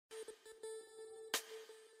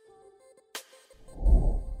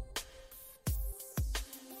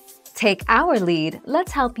Take our lead,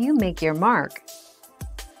 let's help you make your mark.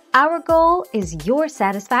 Our goal is your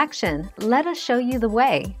satisfaction. Let us show you the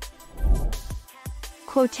way.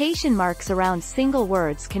 Quotation marks around single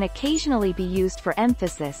words can occasionally be used for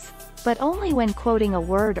emphasis, but only when quoting a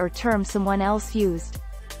word or term someone else used.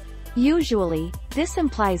 Usually, this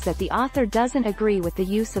implies that the author doesn't agree with the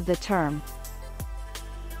use of the term.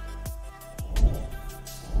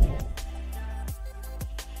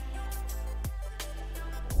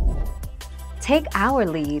 Take our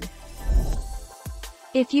lead.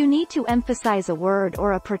 If you need to emphasize a word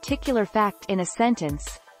or a particular fact in a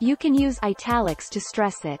sentence, you can use italics to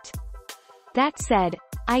stress it. That said,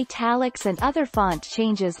 italics and other font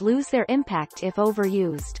changes lose their impact if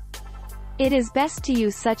overused. It is best to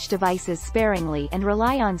use such devices sparingly and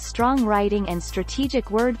rely on strong writing and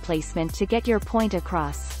strategic word placement to get your point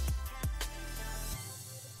across.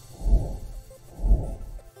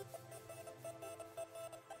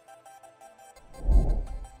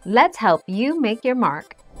 Let's help you make your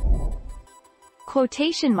mark.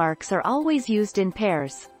 Quotation marks are always used in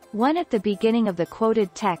pairs, one at the beginning of the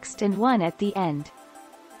quoted text and one at the end.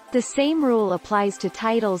 The same rule applies to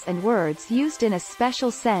titles and words used in a special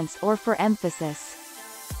sense or for emphasis.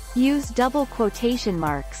 Use double quotation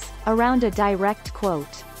marks around a direct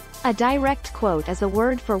quote. A direct quote is a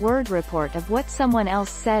word-for-word report of what someone else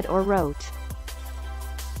said or wrote.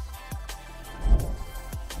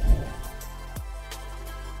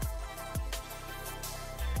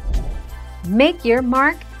 Make your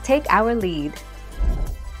mark, take our lead.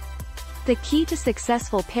 The key to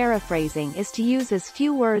successful paraphrasing is to use as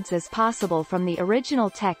few words as possible from the original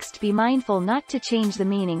text. Be mindful not to change the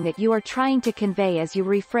meaning that you are trying to convey as you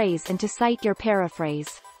rephrase and to cite your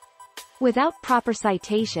paraphrase. Without proper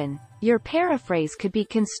citation, your paraphrase could be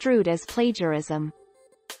construed as plagiarism.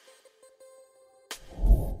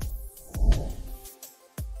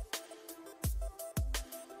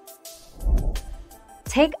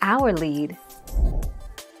 Take our lead.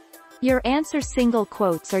 Your answer single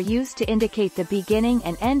quotes are used to indicate the beginning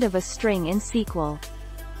and end of a string in SQL.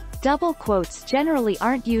 Double quotes generally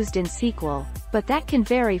aren't used in SQL, but that can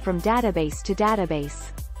vary from database to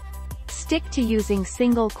database. Stick to using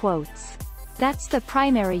single quotes. That's the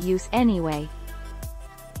primary use anyway.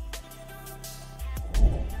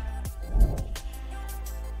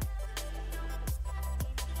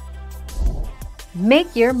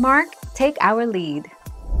 Make your mark, take our lead.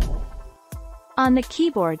 On the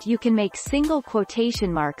keyboard you can make single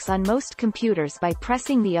quotation marks on most computers by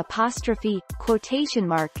pressing the apostrophe, quotation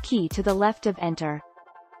mark key to the left of Enter.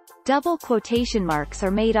 Double quotation marks are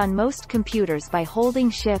made on most computers by holding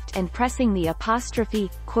Shift and pressing the apostrophe,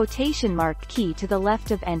 quotation mark key to the left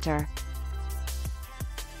of Enter.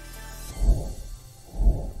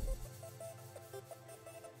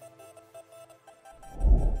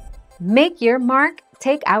 Make your mark,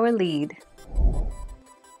 take our lead.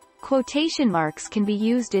 Quotation marks can be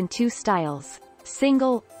used in two styles,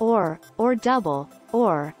 single, or double,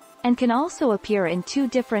 or, and can also appear in two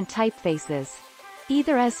different typefaces,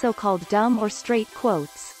 either as so-called dumb or straight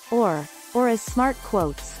quotes, or as smart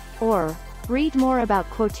quotes, or. Read more about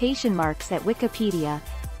quotation marks at Wikipedia.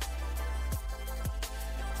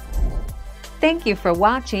 Thank you for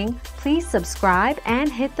watching. Please subscribe and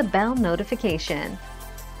hit the bell notification.